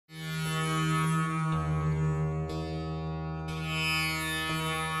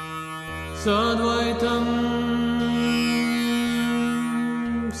Sadvaitam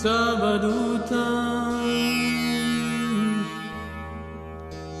Savadutam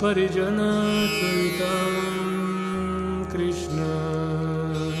Parijana Saritam Krishna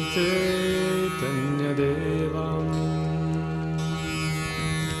Chaitanya Devam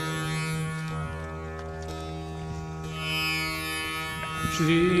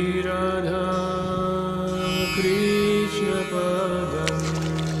Shri Radha Krishna Padam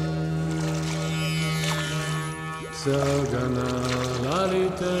Sagana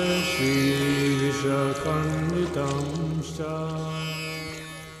Lalita Shri Vishakhanvitam Sha.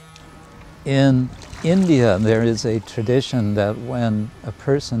 In India, there is a tradition that when a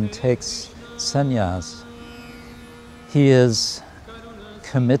person takes sannyas, he is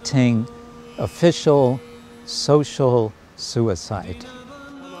committing official social suicide.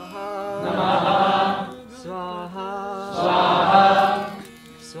 Namaha, Swaha, Swaha,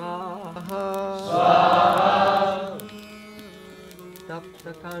 Swaha, Swaha,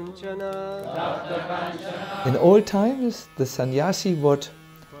 Tapta Kanchana. In old times, the sannyasi would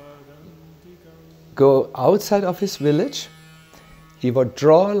go outside of his village, he would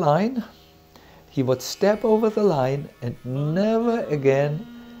draw a line, he would step over the line and never again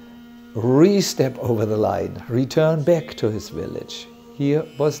re-step over the line, return back to his village. He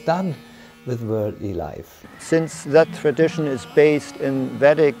was done with worldly life. Since that tradition is based in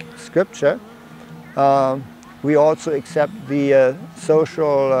Vedic scripture, we also accept the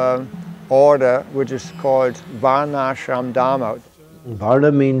social order which is called Varnashram Dharma.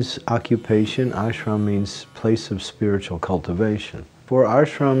 Varna means occupation, ashram means place of spiritual cultivation. 4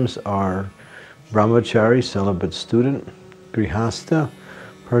 ashrams are brahmachari, celibate student, grihastha,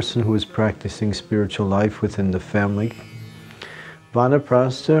 person who is practicing spiritual life within the family,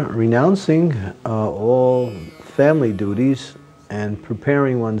 vanaprastha, renouncing all family duties and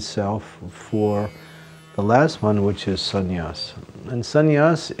preparing oneself for the last one, which is sannyas. And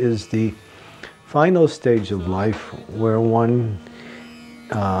sannyas is the final stage of life where one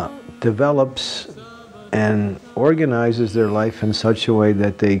develops and organizes their life in such a way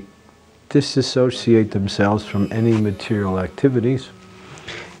that they disassociate themselves from any material activities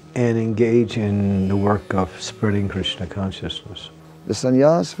and engage in the work of spreading Krishna consciousness. The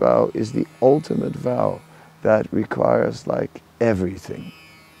Sannyas vow is the ultimate vow that requires like everything.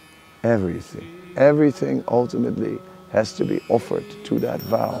 Everything ultimately has to be offered to that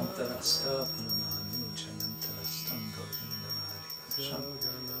vow.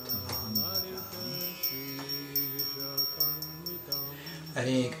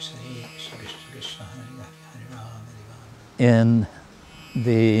 In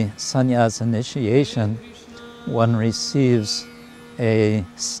the Sannyasa Initiation, one receives a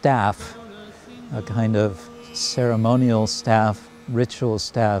staff, a kind of ceremonial staff, ritual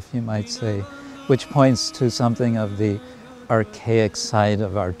staff, you might say, which points to something of the archaic side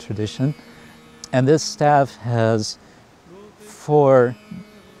of our tradition. And this staff has 4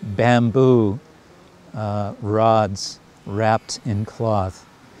 bamboo rods wrapped in cloth.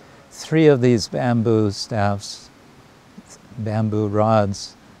 3 of these bamboo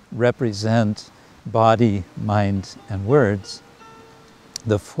rods represent body, mind, and words.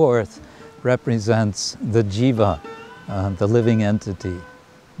 The 4th represents the jiva, the living entity,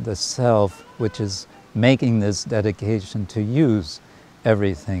 the self, which is making this dedication to use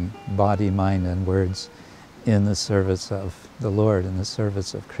everything, body, mind, and words, in the service of the Lord, in the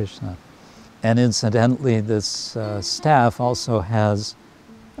service of Krishna. And incidentally, this staff also has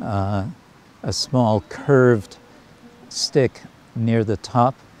a small curved stick near the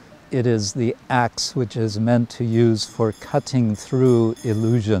top. It is the axe which is meant to use for cutting through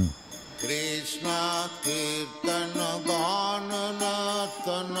illusion.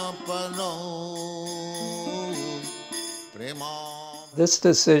 This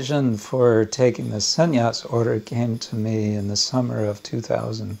decision for taking the sannyas order came to me in the summer of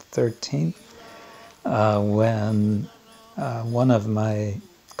 2013 when one of my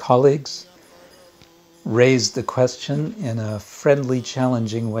colleagues raised the question in a friendly,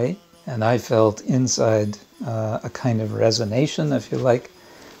 challenging way, and I felt inside a kind of resonation, if you like,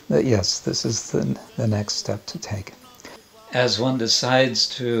 that yes, this is the next step to take. As one decides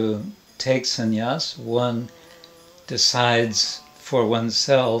to take sannyas, one decides for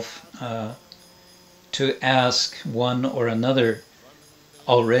oneself to ask one or another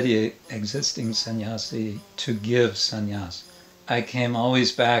already existing sannyasi to give sannyas. I came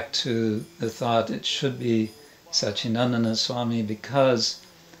always back to the thought it should be Sacinandana Swami because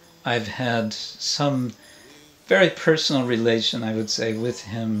I've had some very personal relation, I would say, with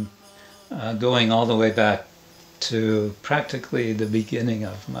him going all the way back to practically the beginning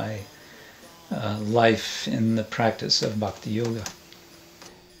of my life in the practice of Bhakti Yoga.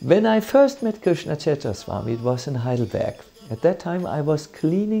 When I first met Krishna Kshetra Swami, it was in Heidelberg. At that time I was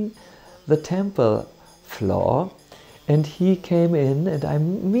cleaning the temple floor, and he came in, and I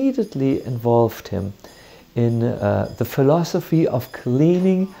immediately involved him in the philosophy of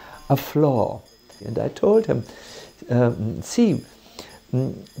cleaning a floor. And I told him, see,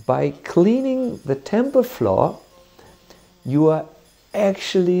 by cleaning the temple floor, you are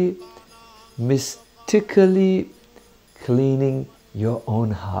actually mystically cleaning your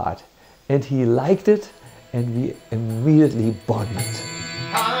own heart. And he liked it, and we immediately bonded.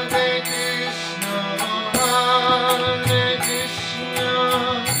 Hare Krishna, Hare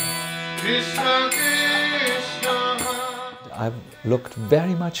Krishna, Krishna Krishna. I've looked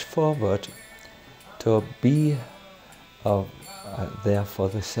very much forward to be there for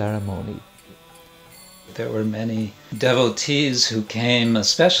the ceremony. There were many devotees who came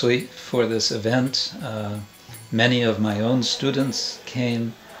especially for this event. Many of my own students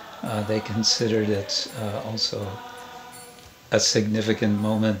came. They considered it also a significant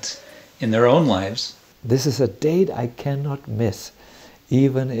moment in their own lives. This is a date I cannot miss.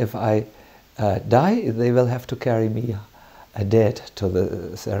 Even if I die, they will have to carry me dead to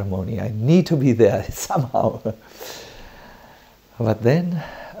the ceremony. I need to be there somehow. But then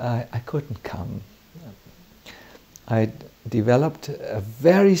I couldn't come. I developed a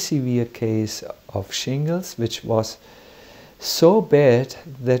very severe case of shingles, which was so bad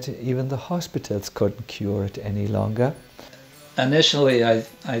that even the hospitals couldn't cure it any longer. Initially,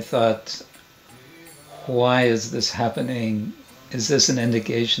 I thought, why is this happening? Is this an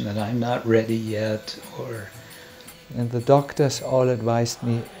indication that I'm not ready yet? And the doctors all advised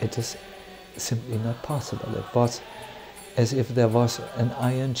me it is simply not possible. It was as if there was an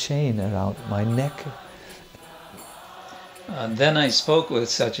iron chain around my neck. Then I spoke with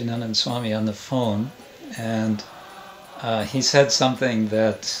Sacinandana Swami on the phone, and he said something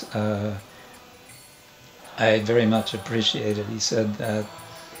that I very much appreciated. He said that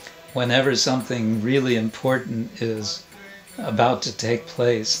whenever something really important is about to take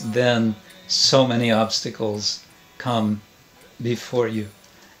place, then so many obstacles come before you.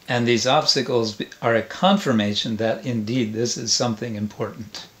 And these obstacles are a confirmation that indeed this is something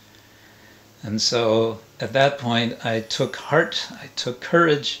important. And so at that point I took heart, I took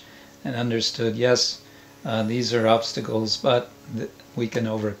courage, and understood, yes, these are obstacles, but we can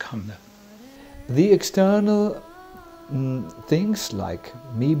overcome them. The external things like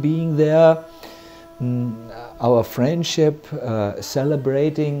me being there, our friendship,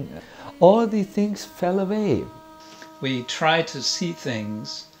 celebrating, all these things fell away. We try to see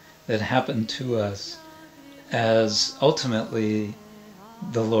things that happen to us as ultimately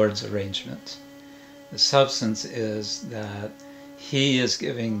the Lord's arrangement. The substance is that He is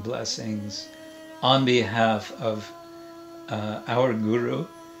giving blessings on behalf of our Guru,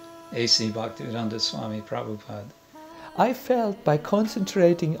 A.C. Bhaktivedanta Swami Prabhupada. I felt by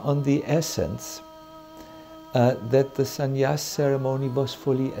concentrating on the essence that the sannyas ceremony was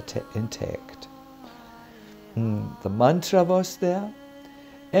fully intact. The mantra was there,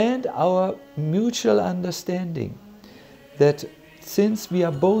 and our mutual understanding that since we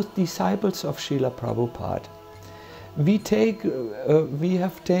are both disciples of Srila Prabhupada, we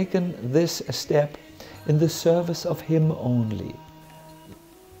have taken this step in the service of him only.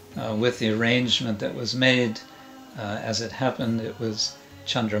 With the arrangement that was made, as it happened, it was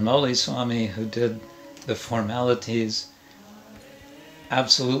Chandramauli Swami who did the formalities,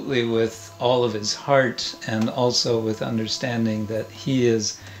 absolutely with all of his heart, and also with understanding that he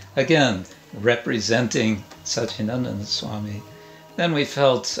is, again, representing Sacinandana Swami. Then we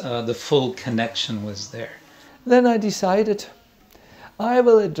felt the full connection was there. Then I decided I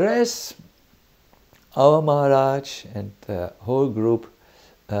will address our Maharaj and the whole group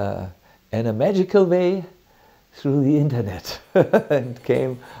in a magical way through the internet, and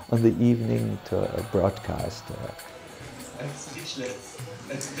came on the evening to a broadcast. I'm speechless.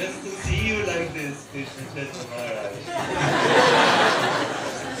 It's just to see you like this, Krishna Kshetra Maharaj.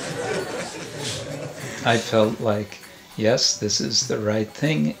 I felt like, yes, this is the right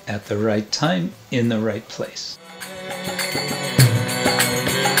thing at the right time, in the right place.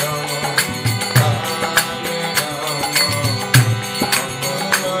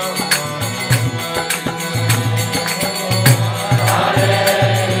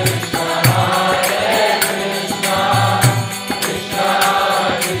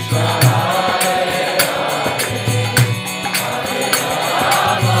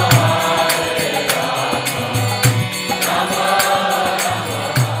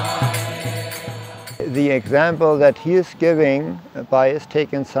 the example that he is giving by his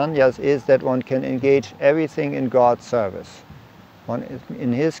taken sannyas is that one can engage everything in God's service.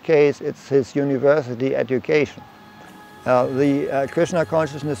 In his case, it's his university education. The Krishna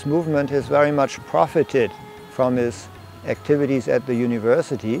consciousness movement has very much profited from his activities at the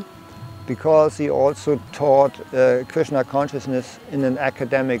university, because he also taught Krishna consciousness in an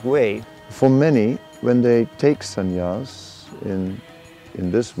academic way. For many, when they take sannyas in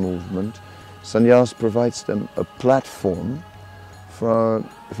this movement, sannyas provides them a platform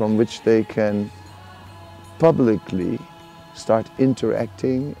from which they can publicly start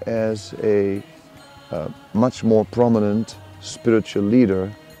interacting as a much more prominent spiritual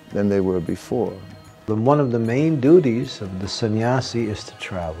leader than they were before. One of the main duties of the sannyasi is to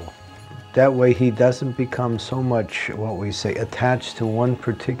travel. That way he doesn't become so much, what we say, attached to one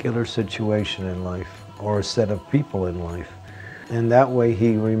particular situation in life or a set of people in life. And that way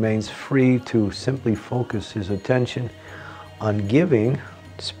he remains free to simply focus his attention on giving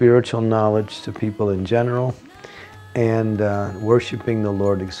spiritual knowledge to people in general and worshiping the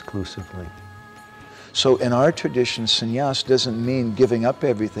Lord exclusively. So in our tradition, sannyas doesn't mean giving up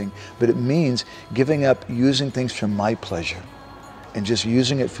everything, but it means giving up using things for my pleasure and just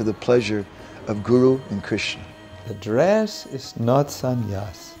using it for the pleasure of Guru and Krishna. The dress is not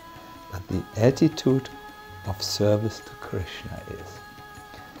sannyas, but the attitude of service to Krishna is.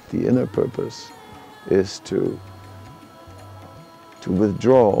 The inner purpose is to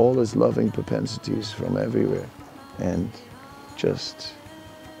withdraw all his loving propensities from everywhere and just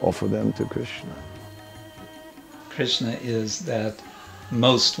offer them to Krishna. Krishna is that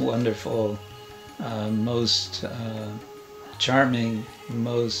most wonderful, most charming,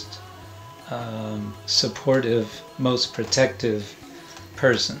 most supportive, most protective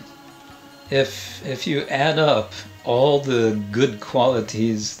person. If you add up all the good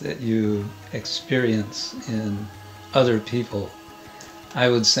qualities that you experience in other people, I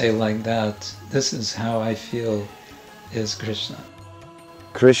would say like that, this is how I feel is Krishna.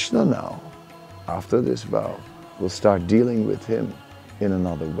 Krishna now, after this vow, will start dealing with him in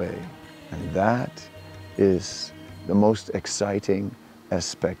another way. And that is the most exciting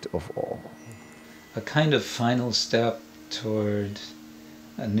aspect of all. A kind of final step toward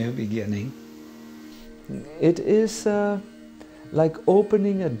a new beginning. It is like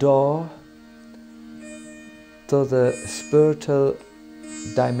opening a door to the spiritual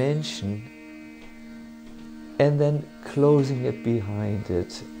dimension and then closing it behind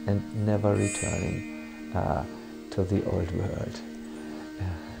it and never returning to the old world.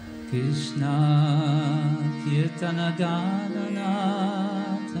 Krishna Kirtana Ganana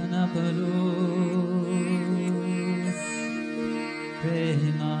Tanapalo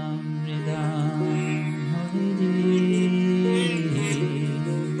Premamridam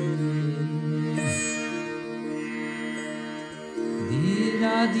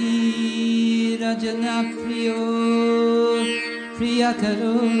Dira Dira Jana Priyo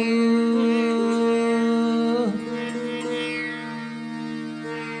Priyakaro